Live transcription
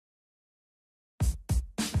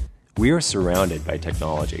We are surrounded by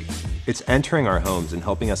technology. It's entering our homes and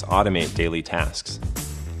helping us automate daily tasks.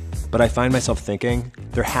 But I find myself thinking,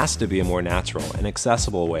 there has to be a more natural and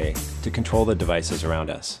accessible way to control the devices around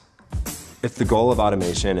us. If the goal of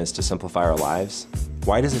automation is to simplify our lives,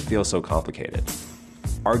 why does it feel so complicated?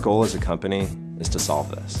 Our goal as a company is to solve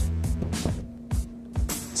this.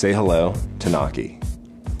 Say hello to Knocki.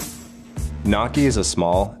 Knocki is a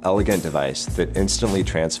small, elegant device that instantly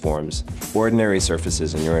transforms ordinary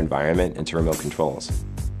surfaces in your environment into remote controls.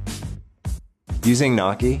 Using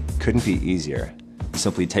Knocki couldn't be easier.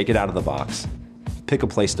 Simply take it out of the box, pick a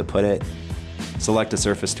place to put it, select a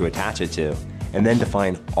surface to attach it to, and then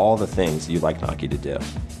define all the things you'd like Knocki to do.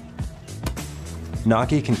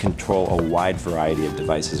 Knocki can control a wide variety of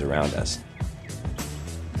devices around us.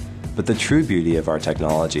 But the true beauty of our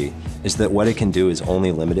technology is that what it can do is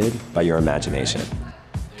only limited by your imagination.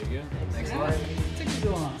 There you go. Thanks a lot. Took too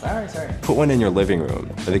long. Sorry. Put one in your living room,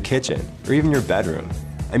 or the kitchen, or even your bedroom.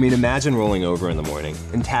 I mean, imagine rolling over in the morning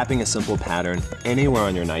and tapping a simple pattern anywhere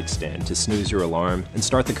on your nightstand to snooze your alarm and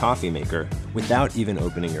start the coffee maker without even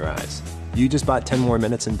opening your eyes. You just bought 10 more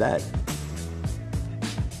minutes in bed.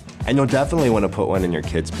 And you'll definitely want to put one in your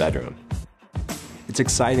kid's bedroom. It's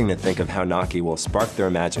exciting to think of how Knocki will spark their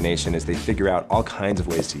imagination as they figure out all kinds of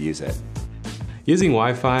ways to use it. Using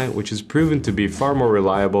Wi-Fi, which is proven to be far more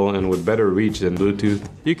reliable and with better reach than Bluetooth,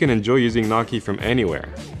 you can enjoy using Knocki from anywhere.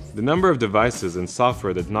 The number of devices and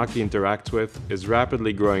software that Knocki interacts with is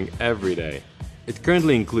rapidly growing every day. It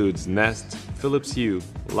currently includes Nest, Philips Hue,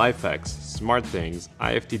 LifeX, SmartThings,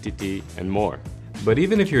 IFTTT, and more. But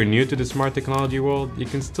even if you're new to the smart technology world, you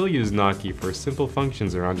can still use Knocki for simple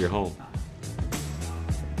functions around your home.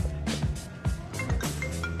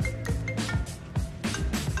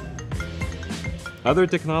 Other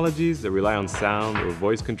technologies that rely on sound or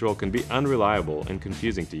voice control can be unreliable and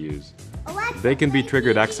confusing to use. They can be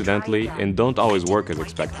triggered accidentally and don't always work as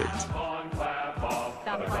expected.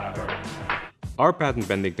 Our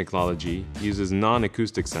patent-pending technology uses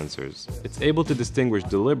non-acoustic sensors. It's able to distinguish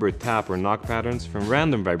deliberate tap or knock patterns from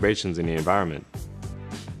random vibrations in the environment.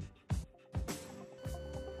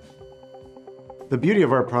 The beauty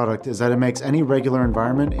of our product is that it makes any regular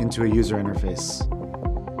environment into a user interface.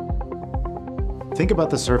 Think about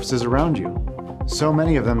the surfaces around you. So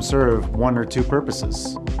many of them serve one or two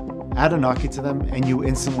purposes. Add a Knocki to them and you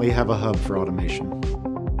instantly have a hub for automation.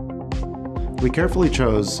 We carefully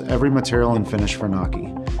chose every material and finish for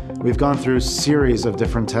Knocki. We've gone through a series of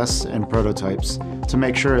different tests and prototypes to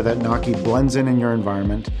make sure that Knocki blends in your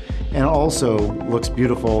environment and also looks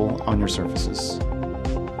beautiful on your surfaces.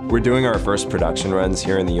 We're doing our first production runs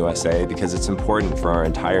here in the USA because it's important for our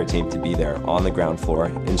entire team to be there on the ground floor,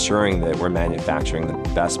 ensuring that we're manufacturing the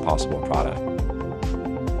best possible product.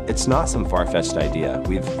 It's not some far-fetched idea.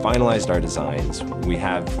 We've finalized our designs, we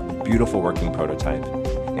have a beautiful working prototype,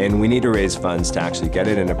 and we need to raise funds to actually get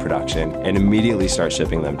it into production and immediately start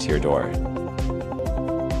shipping them to your door.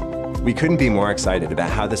 We couldn't be more excited about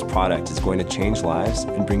how this product is going to change lives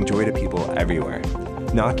and bring joy to people everywhere.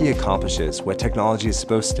 Knocki accomplishes what technology is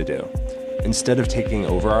supposed to do. Instead of taking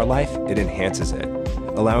over our life, it enhances it,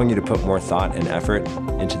 allowing you to put more thought and effort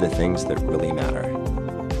into the things that really matter.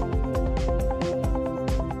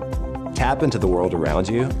 Tap into the world around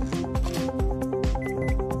you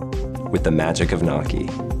with the magic of Knocki.